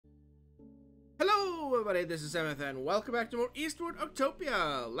Hello everybody, this is Emmeth and welcome back to more Eastward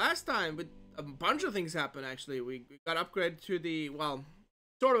Octopia. Last time, with a bunch of things happened actually. We got upgraded to the, well,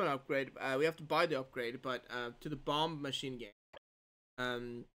 sort of an upgrade. We have to buy the upgrade, but to the bomb machine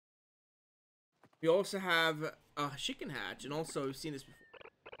game. We also have a chicken hatch, and also we've seen this before.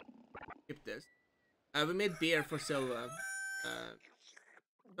 Skip this. We made beer for Silva.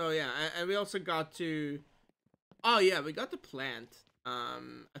 So yeah, and we also got to, oh yeah, we got the plant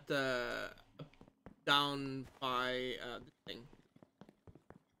at the down by the thing.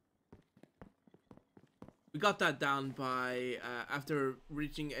 We got that down by after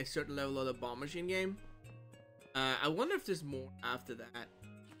reaching a certain level of the bomb machine game. I wonder if there's more after that.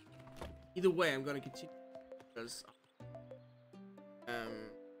 Either way, I'm gonna continue because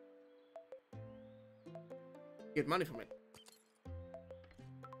get money from it.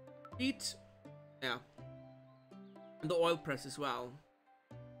 Eat, yeah, and the oil press as well.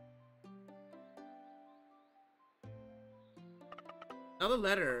 Another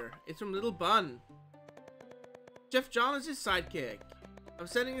letter. It's from Little Bun. Chef John is his sidekick. I'm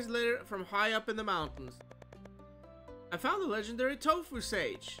sending his letter from high up in the mountains. I found the legendary tofu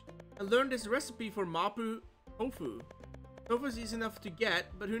sage and learned this recipe for mapo tofu. Tofu is easy enough to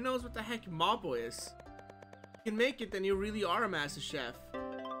get, but who knows what the heck mapo is? If you can make it, then you really are a master chef.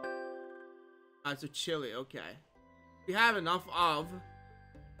 Ah, it's a chili, okay. We have enough of.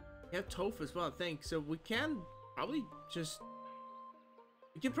 We have tofu as well, I think. So we can probably just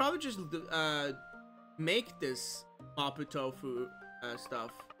make this mapo tofu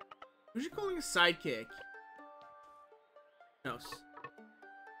stuff. Who's you calling a sidekick? No.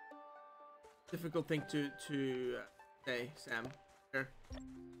 Difficult thing to say, Sam. Sure.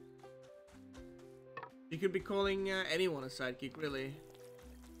 You could be calling anyone a sidekick, really.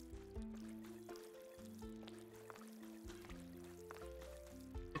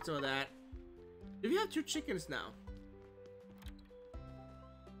 Get some of that. Do we have 2 chickens now?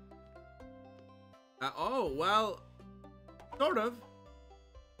 Oh, well, sort of.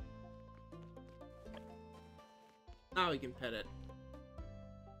 Now we can pet it.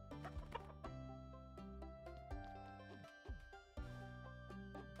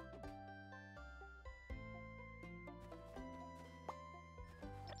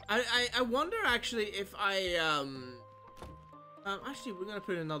 I wonder actually if I actually we're gonna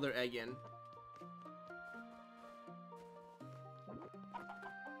put another egg in.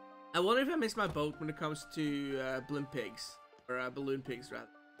 I wonder if I missed my boat when it comes to blimp pigs, or balloon pigs rather.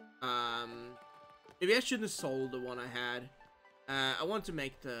 Maybe I shouldn't have sold the one I had. I want to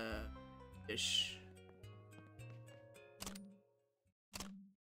make the dish.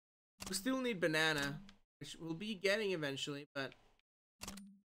 We still need banana, which we'll be getting eventually, but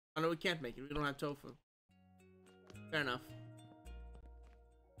oh no, we can't make it. We don't have tofu. Fair enough.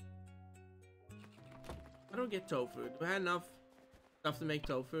 I don't get tofu. Do I have enough stuff to make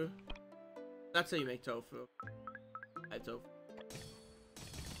tofu? That's how you make tofu. I have tofu.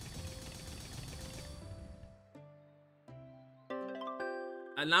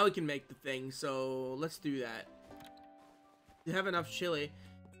 And now we can make the thing, so let's do that. You have enough chili.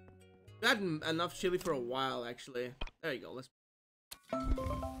 We had enough chili for a while, actually. There you go.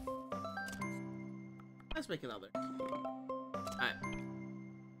 Let's make another. Alright.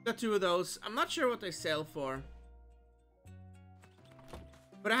 Got 2 of those. I'm not sure what they sell for.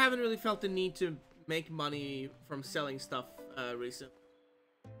 But I haven't really felt the need to make money from selling stuff recently.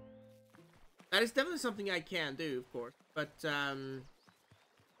 That is definitely something I can do, of course. But, oh,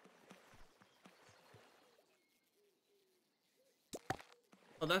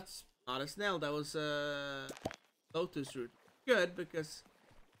 that's not a snail. That was a lotus root. Good, because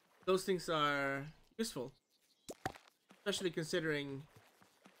those things are useful. Especially considering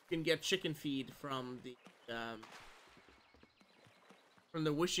you can get chicken feed from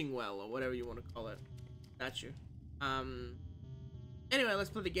the wishing well, or whatever you want to call it. Statue. Anyway, let's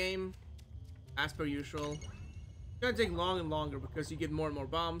play the game. As per usual. It's gonna take long and longer because you get more and more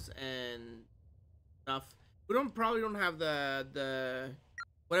bombs and stuff. We probably don't have the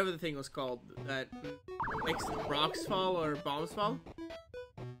whatever the thing was called that makes rocks fall or bombs fall.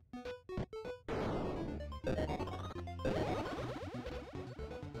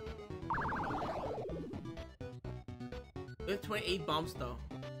 We have 28 bombs though.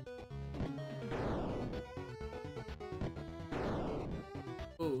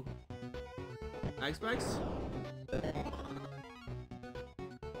 Ooh. Mag spikes?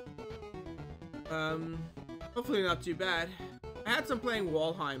 Hopefully not too bad. I had some playing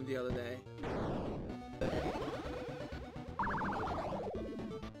Walheim the other day.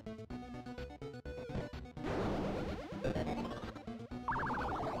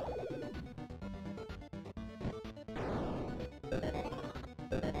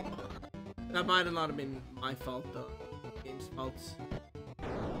 That might have not been my fault though. Game's fault.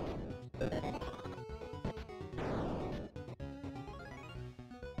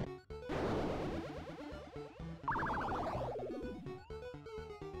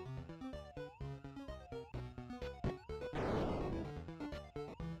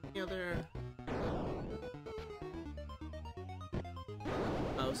 Any other?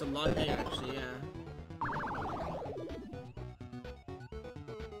 Oh, it's a lot here actually, yeah.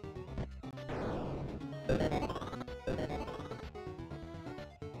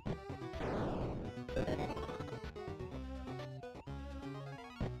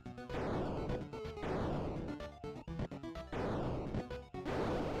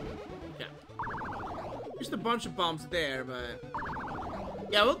 Just a bunch of bombs there, but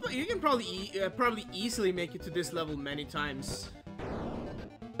yeah, well, you can probably easily make it to this level many times.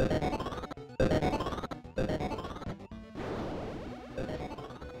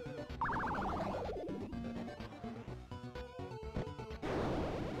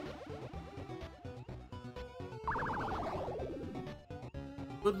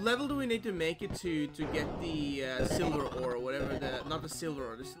 What level do we need to make it to get the silver ore, or whatever not the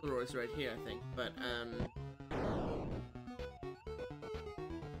silver ore is right here, I think, but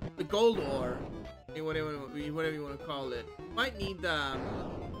the gold ore, whatever you want to call it, might need the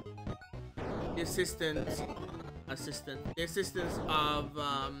assistance of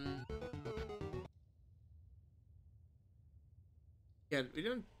yeah, we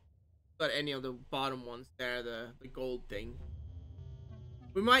don't got any of the bottom ones there, the gold thing.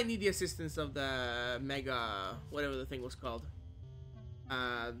 We might need the assistance of the mega, whatever the thing was called.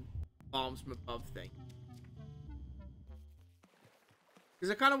 Bombs from above thing.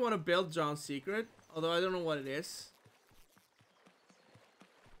 Because I kind of want to build John's secret, although I don't know what it is.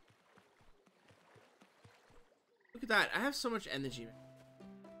 Look at that, I have so much energy.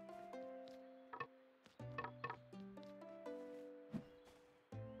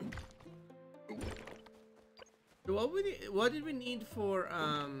 What did we need for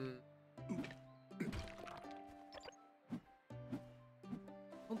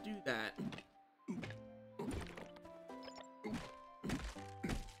Don't do that.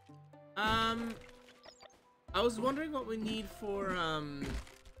 I was wondering what we need for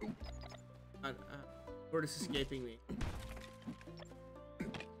word is escaping me.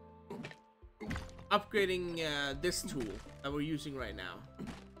 Upgrading this tool that we're using right now.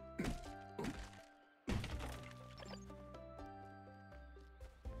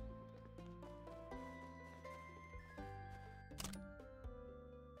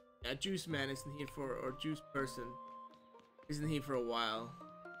 Juice man isn't here for, or juice person isn't here for a while.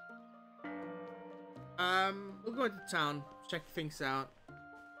 We'll go into town, check things out.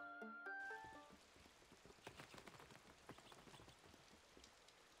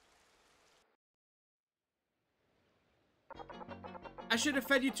 I should have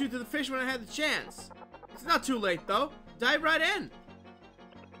fed you two to the fish when I had the chance. It's not too late though. Dive right in.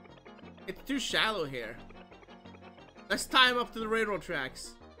 It's too shallow here. Let's tie him up to the railroad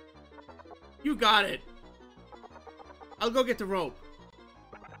tracks. You got it. I'll go get the rope.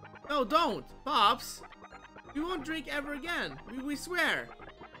 No, don't. Pops. We won't drink ever again. We swear.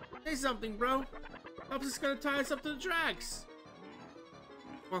 Say something, bro. Pops is gonna tie us up to the tracks.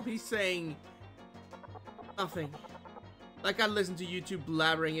 Well, he's saying nothing. Like I listen to YouTube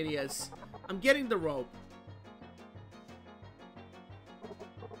blabbering idiots. I'm getting the rope.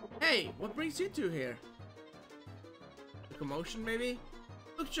 Hey, what brings you two here? A commotion, maybe?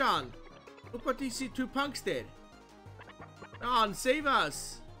 Look, John. Look what these two punks did. John, save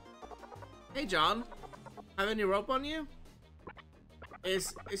us. Hey, John. Have any rope on you?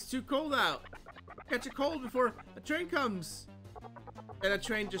 It's too cold out. Catch a cold before a train comes. And a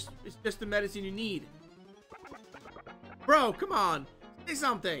train is just the medicine you need. Bro, come on. Say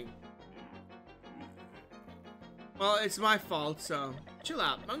something. Well, it's my fault, so chill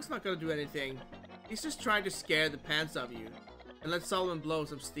out. Monk's not gonna do anything. He's just trying to scare the pants out of you and let Solomon blow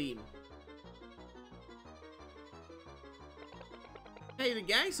some steam. Hey, the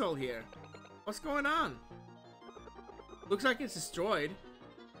gang's all here. What's going on? Looks like it's destroyed.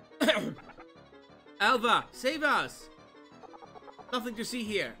 Alva, save us! Nothing to see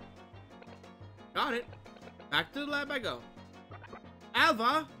here. Got it. Back to the lab I go.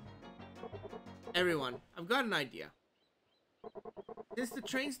 Alva! Everyone, I've got an idea. Since the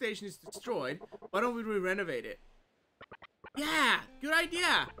train station is destroyed, why don't we re-renovate it? Yeah, good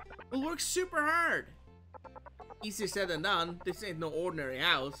idea! We'll work super hard! Easier said than done. This ain't no ordinary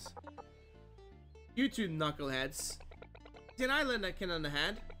house. You two knuckleheads. It's an island I can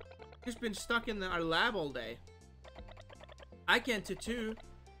understand. Just been stuck in our lab all day. I can too.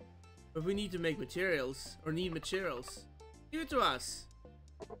 But we need to make materials, or need materials. Give it to us.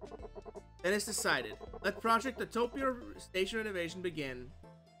 Then it's decided. Let Project Octopia station renovation begin.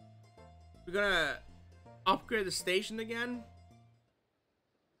 We're gonna upgrade the station again?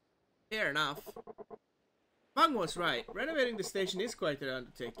 Fair enough. Mung was right. Renovating the station is quite an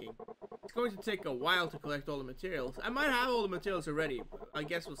undertaking. It's going to take a while to collect all the materials. I might have all the materials already. I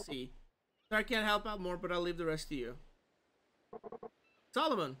guess we'll see. So I can't help out more, but I'll leave the rest to you.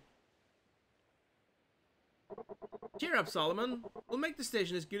 Solomon! Cheer up, Solomon. We'll make the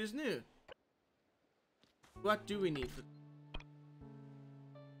station as good as new. What do we need for...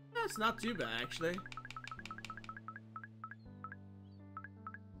 That's not too bad, actually.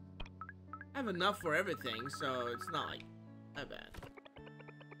 I have enough for everything, so it's not like that bad.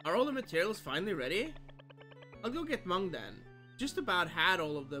 Are all the materials finally ready? I'll go get Mung then. Just about had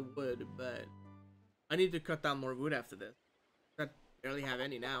all of the wood, but I need to cut down more wood after this. I barely have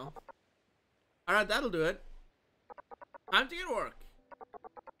any now. Alright, that'll do it. Time to get work.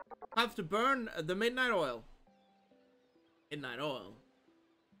 Have to burn the midnight oil. Midnight oil.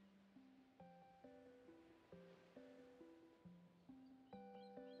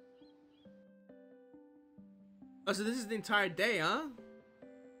 Oh, so this is the entire day, huh?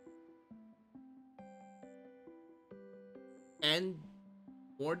 And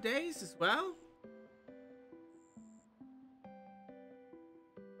more days as well?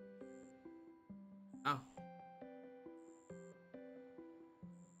 Oh.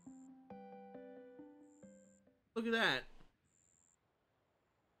 Look at that.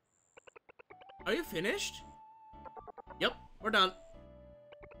 Are you finished? Yep, we're done.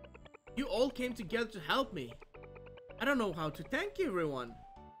 You all came together to help me. I don't know how to thank you, everyone.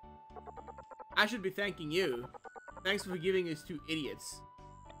 I should be thanking you. Thanks for giving these two idiots.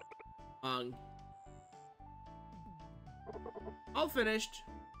 All finished.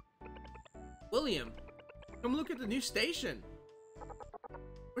 William, come look at the new station.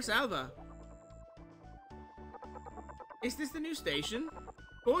 Where's Alva? Is this the new station?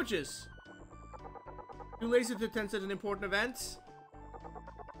 Gorgeous. Too lazy to attend such an important event?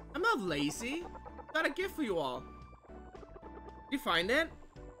 I'm not lazy. Got a gift for you all. You find it?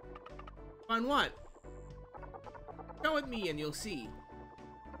 Find what? Come with me and you'll see.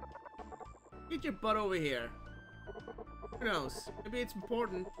 Get your butt over here. Who knows? Maybe it's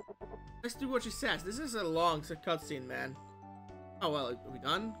important. Let's do what she says. This is a long cutscene, man. Oh well, are we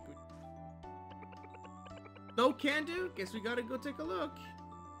done? No can do? Guess we gotta go take a look.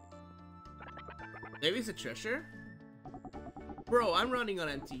 Maybe it's a treasure? Bro, I'm running on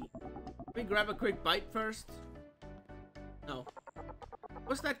empty. Let me grab a quick bite first. No.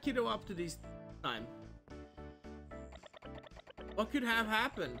 What's that kiddo up to this time? What could have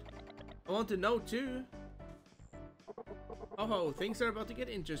happened? I want to know too. Oh, things are about to get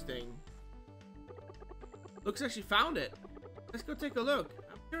interesting. Looks like she found it. Let's go take a look.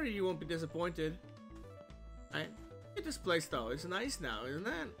 I'm sure you won't be disappointed. Right? Look at this place though. It's nice now, isn't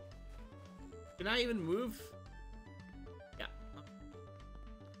it? Can I even move? Yeah.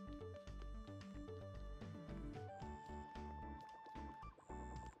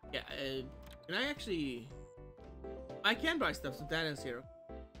 Yeah, can I actually... I can buy stuff, so Daniel's here.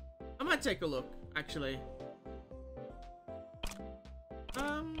 I might take a look, actually.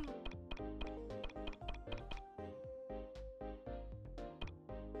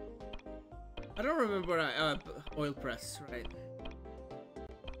 I don't remember oil press, right?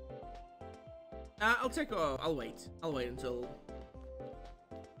 I'll take a... I'll wait. I'll wait until...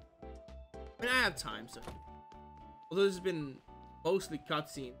 I mean, I have time, so... Although this has been mostly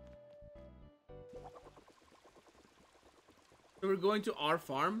cutscene. So we're going to our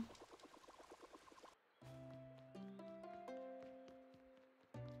farm.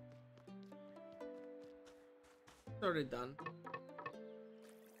 It's already done.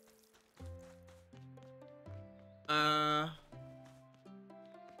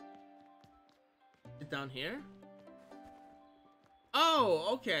 Is it down here? Oh,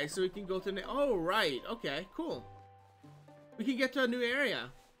 okay. So we can go to... Oh, right. Okay, cool. We can get to a new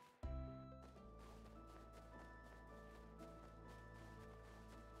area.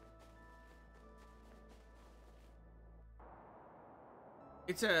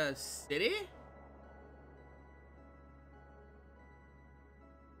 It's a city?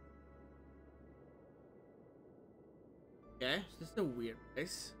 Okay, this is a weird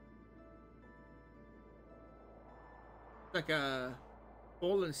place. It's like a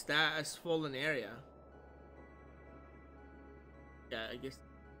fallen area. Yeah, I guess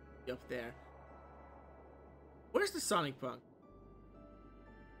up there. Where's the Sonic Punk?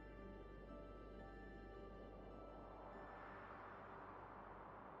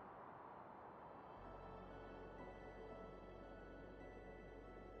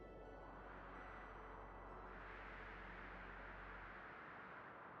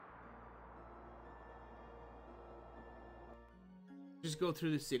 Just go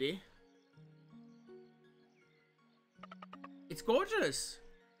through the city. It's gorgeous.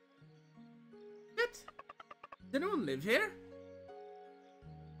 What? Does anyone live here?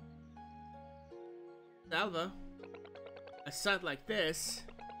 Alva. A sight like this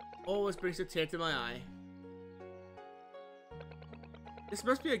always brings a tear to my eye. This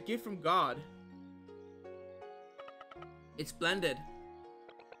must be a gift from God. It's splendid.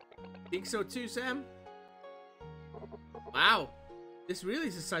 Think so too, Sam? Wow. This really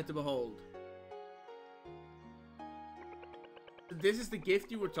is a sight to behold. This is the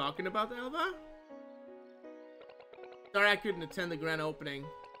gift you were talking about, Alva? Sorry I couldn't attend the grand opening.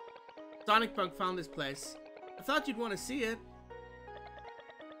 Sonic Punk found this place. I thought you'd want to see it.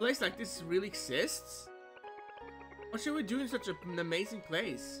 A place like this really exists? What should we do in such an amazing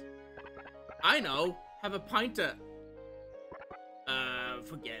place? I know. Have a pint of...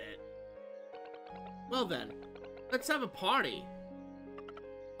 forget it. Well then, let's have a party.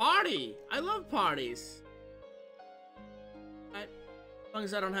 Party! I love parties. As long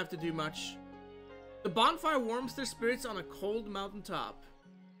as I don't have to do much. The bonfire warms their spirits on a cold mountaintop.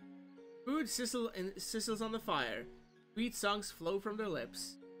 Food sizzles on the fire. Sweet songs flow from their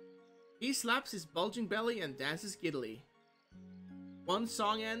lips. He slaps his bulging belly and dances giddily. One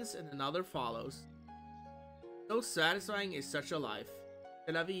song ends and another follows. So satisfying is such a life.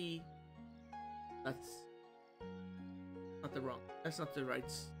 C'est la vie. That's not the wrong. That's not the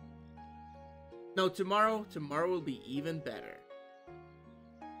right. No, tomorrow will be even better.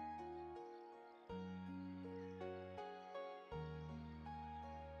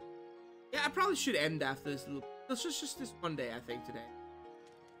 Yeah, I probably should end after this little. It's just this one day, I think, today.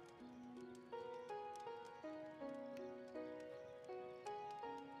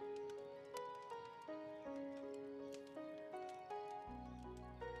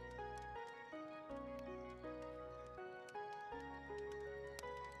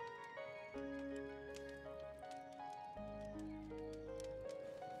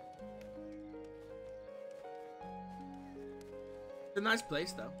 It's a nice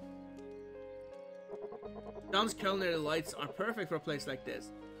place, though. John's culinary lights are perfect for a place like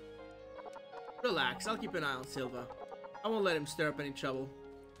this. Relax, I'll keep an eye on Silva. I won't let him stir up any trouble.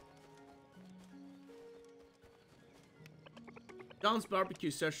 John's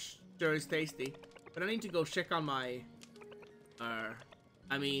barbecue sure is tasty, but I need to go check on my...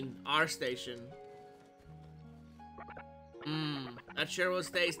 our station. That sure was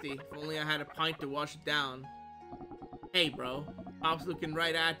tasty. If only I had a pint to wash it down. Hey, bro. Pop's looking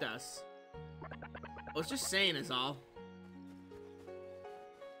right at us. I was just saying is all.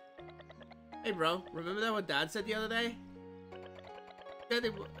 Hey, bro. Remember that what Dad said the other day? He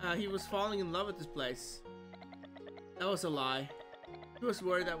said he was falling in love with this place. That was a lie. He was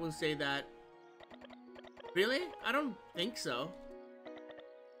worried that we'll say that. Really? I don't think so.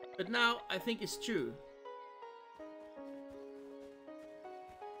 But now, I think it's true.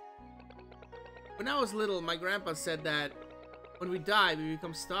 When I was little, my grandpa said that when we die, we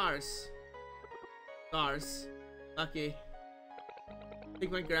become stars. Stars. Lucky.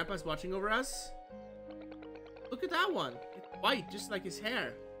 Think my grandpa's watching over us? Look at that one. It's white, just like his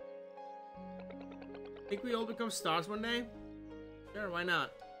hair. Think we all become stars one day? Sure, why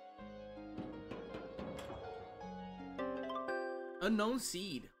not? Unknown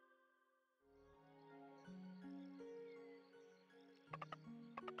seed.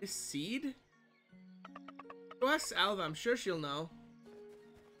 This seed? Go ask Alva, I'm sure she'll know.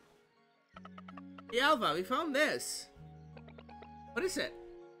 Hey Alva, we found this. What is it?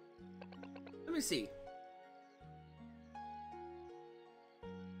 Let me see.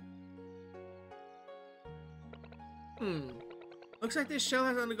 Looks like this shell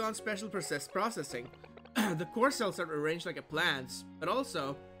has undergone special processing. The core cells are arranged like a plant, but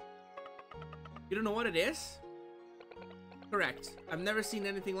also... You don't know what it is? Correct. I've never seen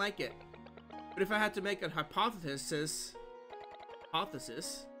anything like it. But if I had to make a hypothesis...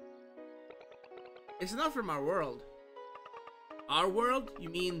 It's not from our world. Our world? You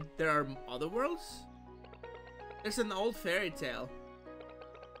mean there are other worlds? There's an old fairy tale.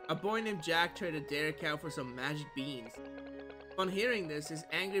 A boy named Jack traded a dairy cow for some magic beans. Upon hearing this, his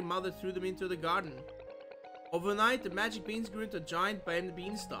angry mother threw them into the garden. Overnight, the magic beans grew into a giant by the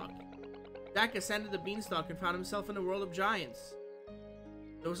beanstalk. Jack ascended the beanstalk and found himself in a world of giants.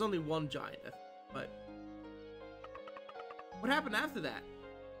 There was only one giant, but... What happened after that?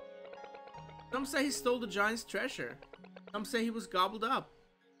 Some say he stole the giant's treasure. Some say he was gobbled up.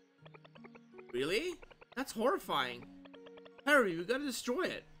 Really? That's horrifying. Hurry, we gotta destroy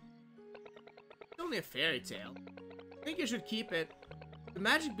it. It's only a fairy tale. I think you should keep it. The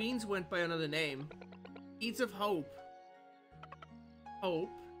magic beans went by another name. Seeds of hope. Hope.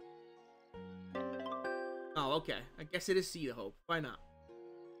 Oh, okay. I guess it is See the Hope. Why not?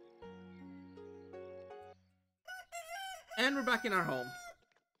 And we're back in our home.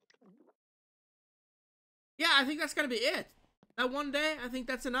 Yeah, I think that's gonna be it. That one day, I think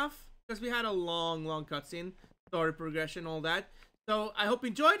that's enough. Because we had a long cutscene. Story progression, all that. So, I hope you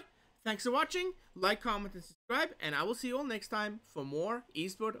enjoyed. Thanks for watching. Like, comment, and subscribe. And I will see you all next time for more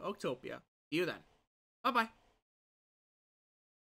Eastward Octopia. See you then. Bye-bye.